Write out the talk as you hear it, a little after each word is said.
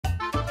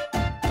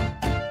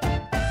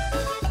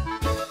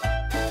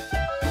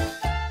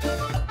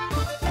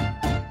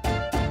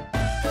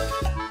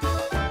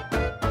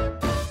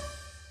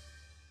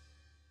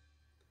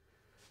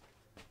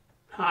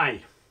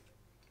Hi,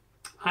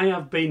 I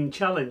have been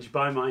challenged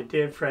by my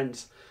dear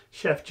friends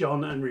Chef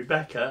John and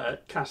Rebecca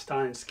at Cast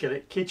Iron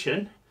Skillet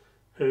Kitchen,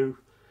 who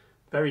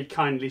very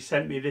kindly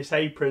sent me this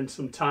apron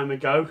some time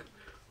ago,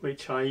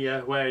 which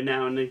I wear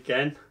now and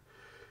again.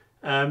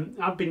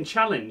 I've been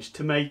challenged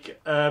to make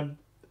a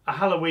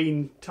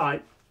Halloween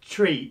type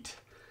treat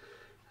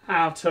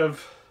out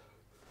of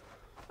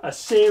a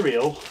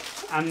cereal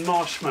and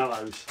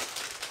marshmallows.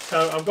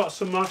 So I've got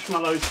some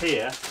marshmallows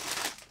here,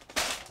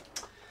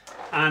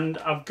 and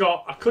I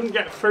couldn't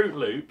get Fruit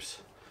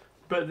Loops,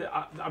 but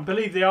I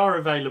believe they are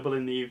available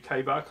in the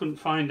UK, but I couldn't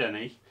find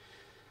any.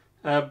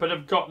 But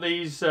I've got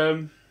these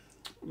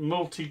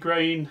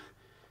multi-grain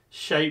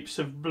shapes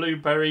of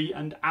blueberry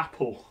and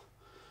apple,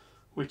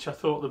 which I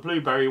thought the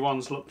blueberry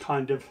ones look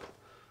kind of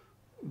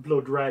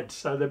blood red,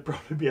 so they'd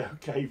probably be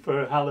okay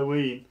for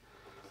Halloween.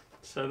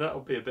 So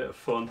that'll be a bit of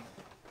fun.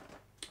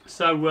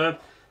 So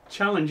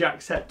challenge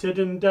accepted,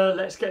 and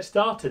let's get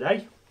started,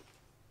 eh?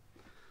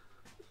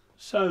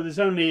 So there's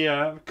only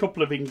a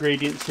couple of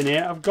ingredients in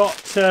here. I've got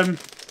two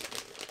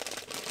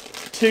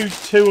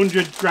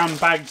 200-gram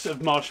bags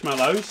of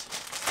marshmallows.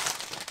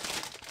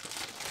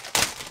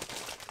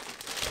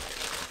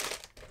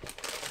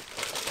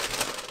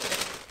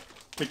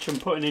 Which I'm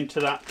putting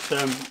into that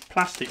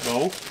plastic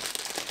bowl.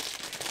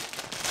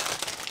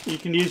 You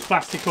can use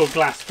plastic or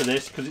glass for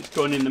this because it's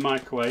going in the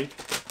microwave.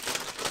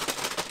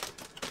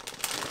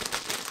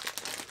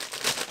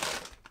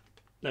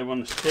 They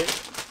want to stick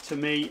to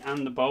me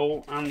and the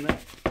bowl and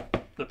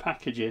the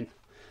packaging.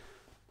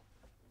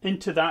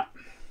 Into that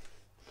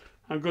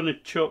I'm going to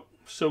chuck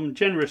some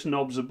generous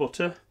knobs of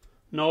butter.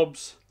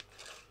 Knobs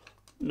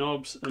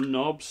and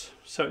knobs.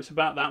 So it's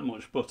about that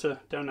much butter.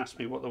 Don't ask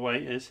me what the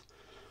weight is.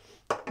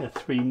 They're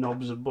 3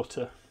 knobs of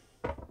butter.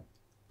 And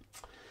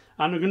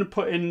I'm going to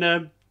put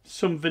in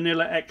some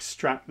vanilla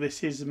extract.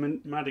 This is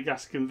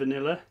Madagascan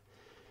vanilla,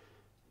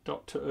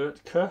 Dr.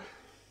 Oetker.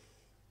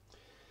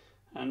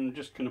 And I'm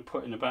just going to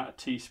put in about a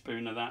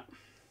teaspoon of that,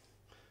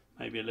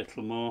 maybe a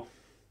little more.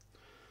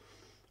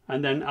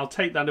 And then I'll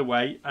take that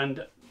away,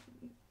 and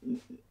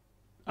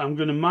I'm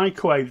going to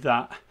microwave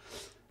that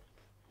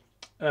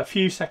a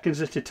few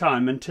seconds at a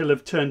time until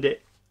I've turned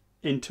it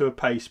into a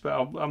paste. But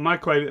I'll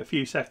microwave it a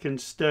few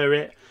seconds, stir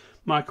it,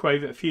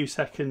 microwave it a few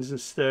seconds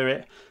and stir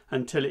it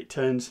until it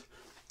turns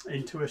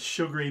into a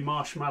sugary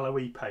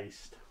marshmallowy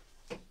paste.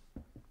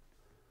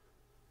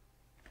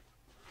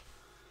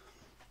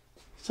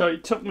 So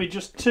it took me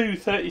just 2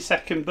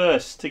 30-second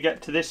bursts to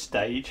get to this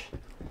stage,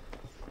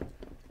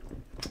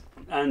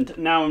 and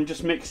now I'm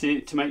just mixing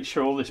it to make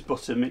sure all this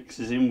butter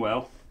mixes in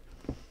well.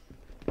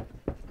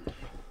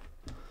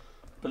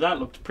 But that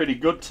looked pretty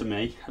good to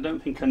me. I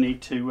don't think I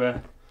need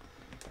to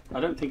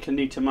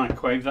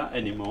microwave that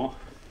anymore.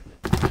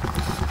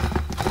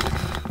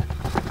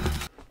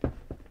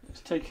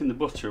 It's taking the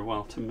butter a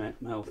while to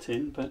melt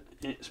in, but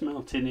it's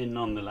melting in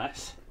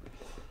nonetheless.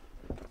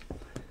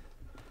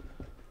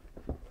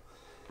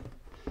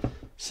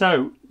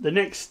 So the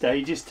next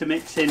stage is to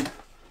mix in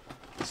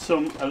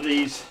some of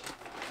these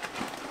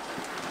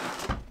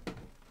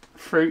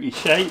fruity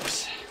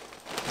shapes.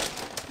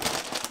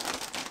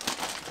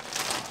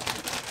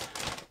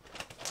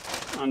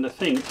 And I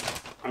think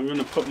I'm going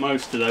to put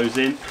most of those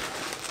in.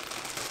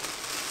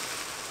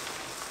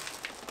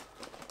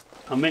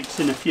 I'll mix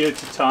in a few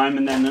at a time,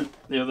 and then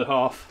the other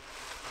half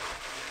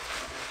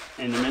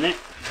in a minute,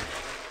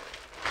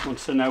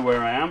 once I know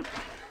where I am.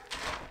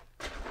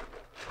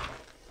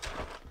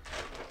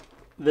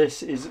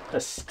 This is a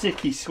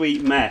sticky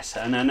sweet mess,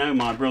 and I know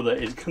my brother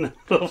is going to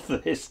love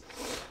this.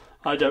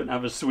 I don't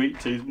have a sweet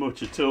tooth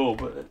much at all,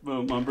 but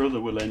my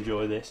brother will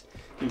enjoy this.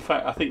 In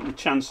fact, I think the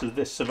chance of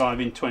this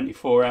surviving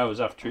 24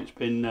 hours after it's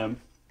been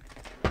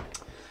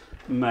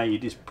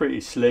made is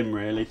pretty slim,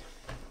 really.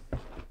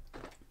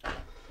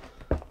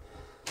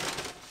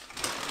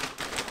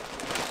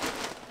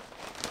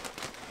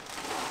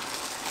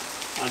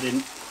 Add in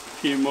a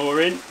few more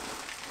in.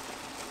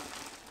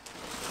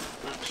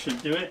 That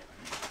should do it.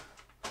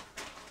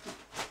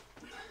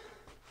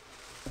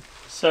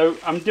 So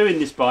I'm doing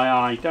this by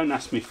eye. Don't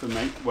ask me for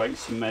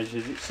weights and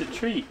measures. It's a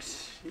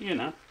treat, you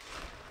know.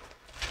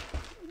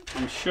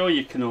 I'm sure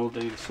you can all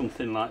do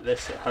something like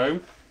this at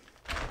home,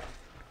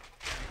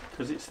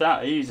 because it's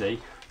that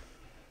easy.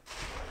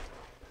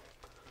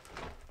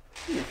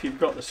 If you've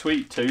got the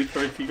sweet tooth,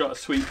 or if you've got a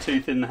sweet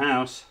tooth in the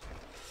house,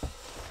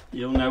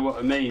 you'll know what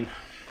I mean.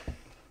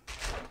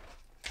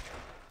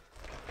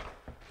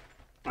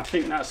 I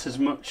think that's as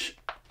much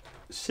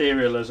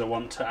cereal as I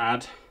want to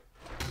add.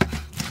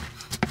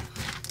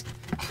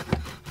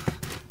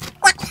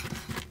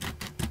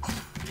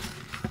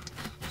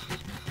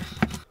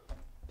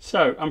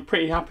 So I'm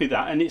pretty happy with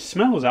that, and it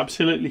smells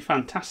absolutely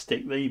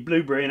fantastic. The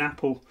blueberry and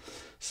apple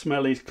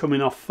smell is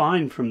coming off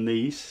fine from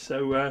these,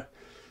 so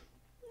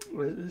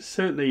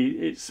certainly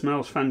it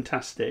smells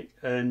fantastic,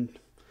 and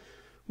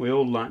we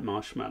all like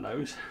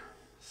marshmallows,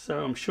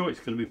 so I'm sure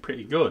it's going to be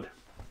pretty good.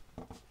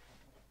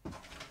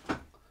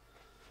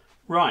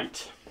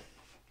 Right,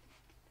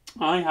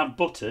 I have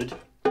buttered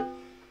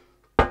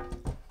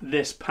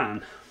this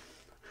pan,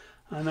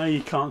 I know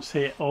you can't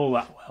see it all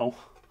that well,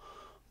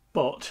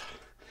 but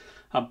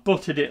I've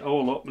buttered it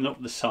all up and up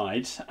the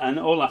sides, and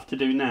all I have to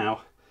do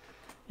now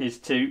is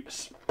to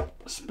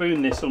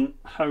spoon this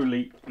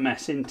unholy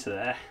mess into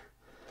there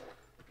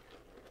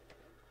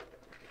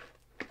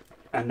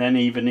and then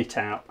even it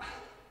out.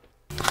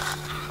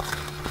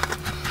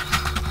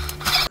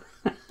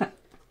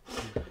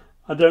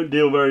 I don't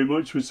deal very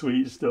much with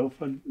sweet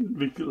stuff, and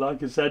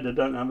like I said, I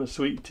don't have a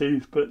sweet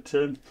tooth, but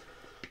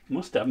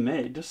must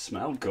admit it does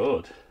smell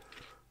good.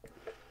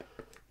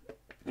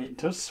 It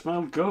does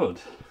smell good.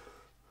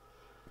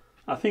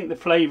 I think the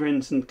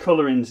flavourings and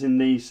colourings in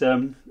these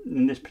in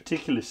this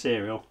particular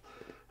cereal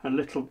are a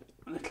little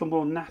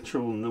more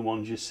natural than the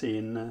ones you see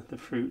in the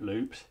Fruit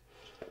Loops.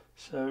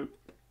 So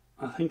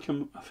I think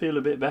I feel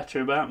a bit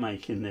better about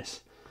making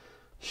this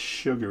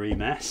sugary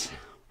mess.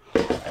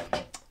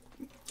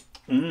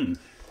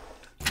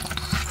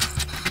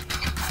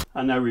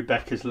 I know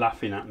Rebecca's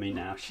laughing at me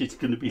now. She's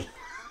going to be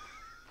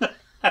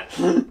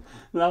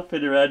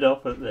laughing her head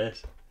off at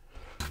this.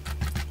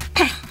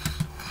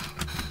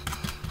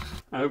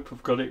 I hope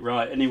I've got it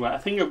right. Anyway, I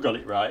think I've got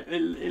it right.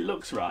 It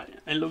looks right.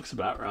 It looks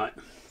about right.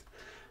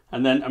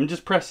 And then I'm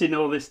just pressing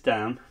all this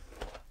down.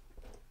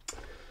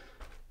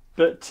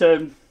 But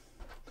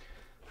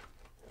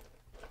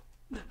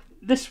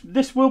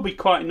this will be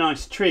quite a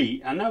nice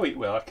treat. I know it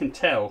will, I can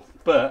tell.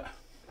 But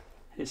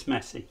it's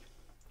messy.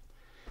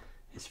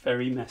 It's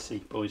very messy,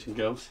 boys and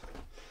girls.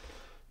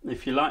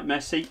 If you like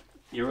messy,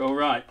 you're all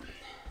right.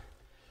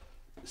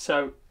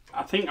 So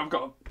I think I've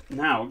got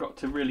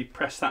to really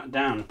press that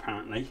down,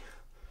 apparently.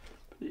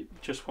 It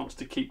just wants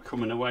to keep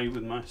coming away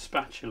with my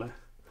spatula.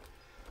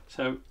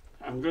 So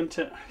I'm going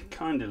to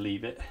kind of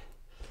leave it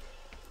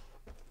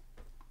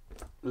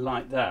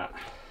like that.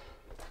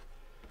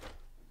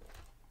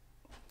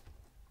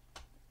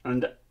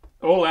 And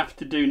all I have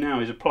to do now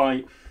is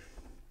apply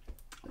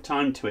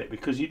time to it,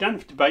 because you don't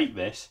have to bake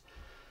this.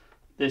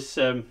 This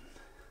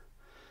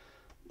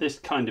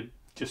kind of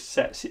just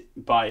sets it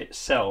by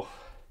itself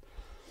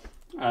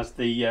as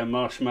the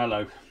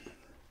marshmallow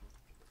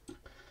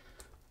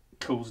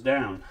cools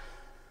down.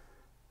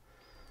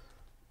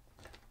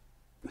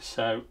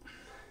 So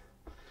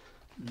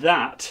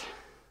that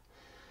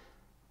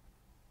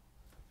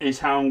is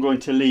how I'm going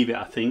to leave it,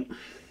 I think.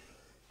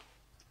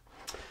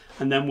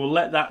 And then we'll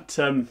let that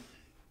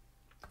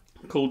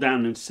cool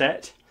down and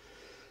set,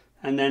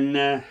 and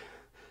then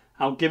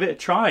I'll give it a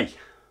try.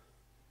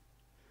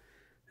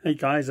 Hey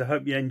guys, I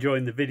hope you're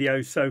enjoying the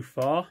video so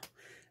far.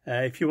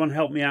 If you want to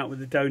help me out with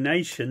the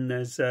donation,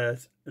 there's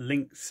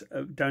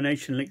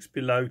donation links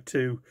below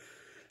to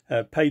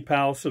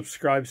PayPal,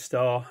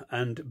 Subscribestar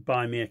and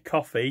Buy Me a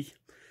Coffee.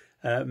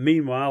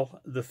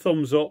 Meanwhile, the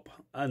thumbs up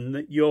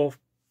and your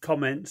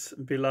comments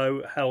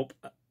below help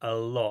a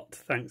lot.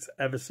 Thanks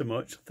ever so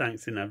much.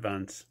 Thanks in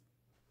advance.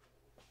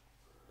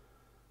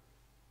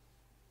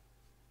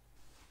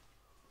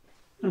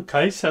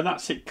 Okay, so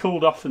that's it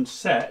cooled off and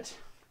set.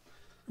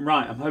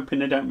 Right, I'm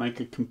hoping I don't make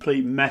a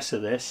complete mess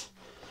of this.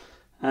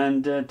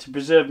 And to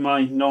preserve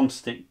my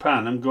non-stick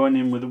pan, I'm going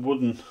in with a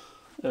wooden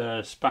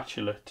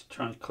spatula to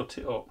try and cut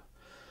it up.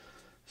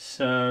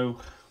 So,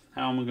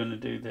 how am I going to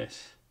do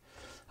this?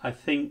 I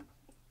think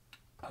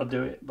I'll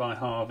do it by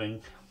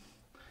halving.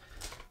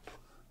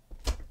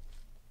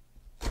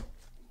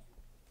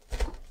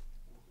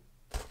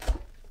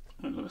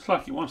 It looks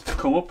like it wants to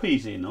come up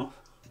easy enough.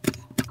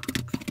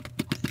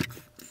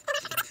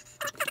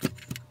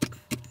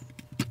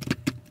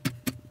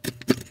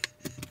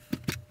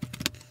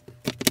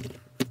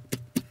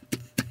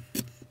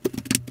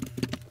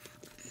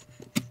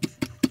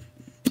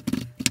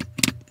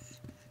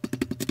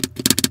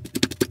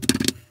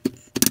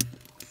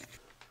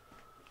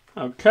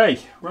 Okay,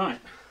 right.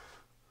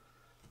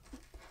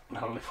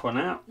 I'll lift one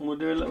out and we'll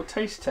do a little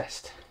taste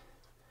test.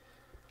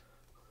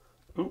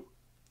 Ooh.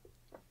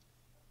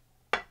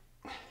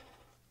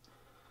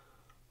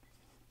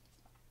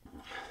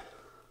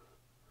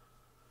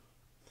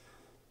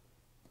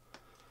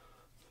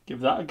 Give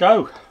that a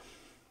go.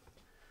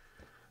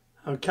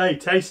 Okay,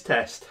 taste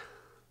test.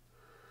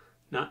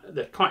 Now,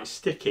 they're quite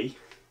sticky.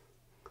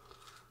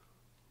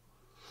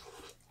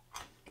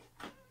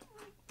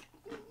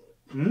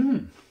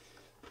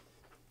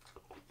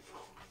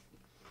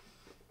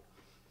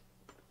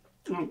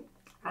 Oh,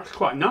 that's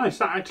quite nice.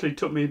 That actually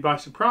took me by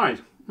surprise.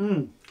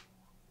 Another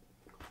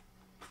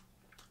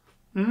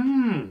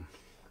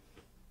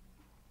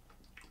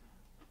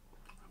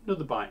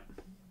bite.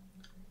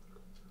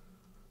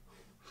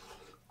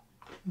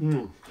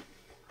 I'll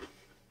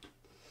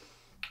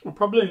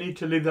probably need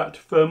to leave that to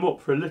firm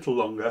up for a little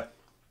longer.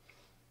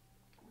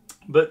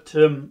 But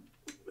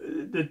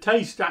the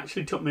taste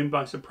actually took me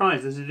by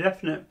surprise. There's a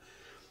definite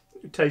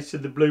taste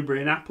of the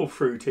blueberry and apple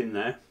fruit in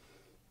there.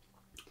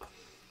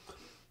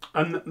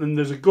 And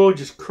there's a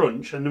gorgeous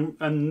crunch,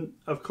 and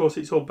of course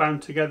it's all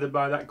bound together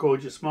by that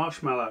gorgeous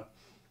marshmallow.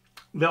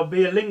 There'll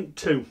be a link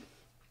to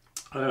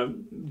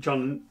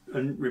John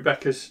and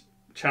Rebecca's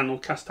channel,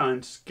 Cast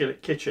Iron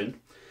Skillet Kitchen,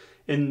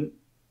 in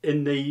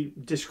in the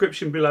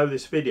description below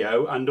this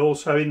video, and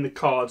also in the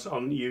cards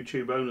on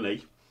YouTube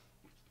only.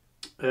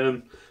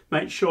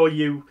 Make sure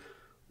you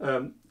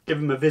give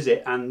them a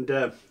visit and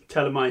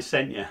tell them I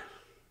sent you.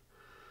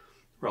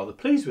 Rather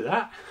pleased with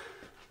that.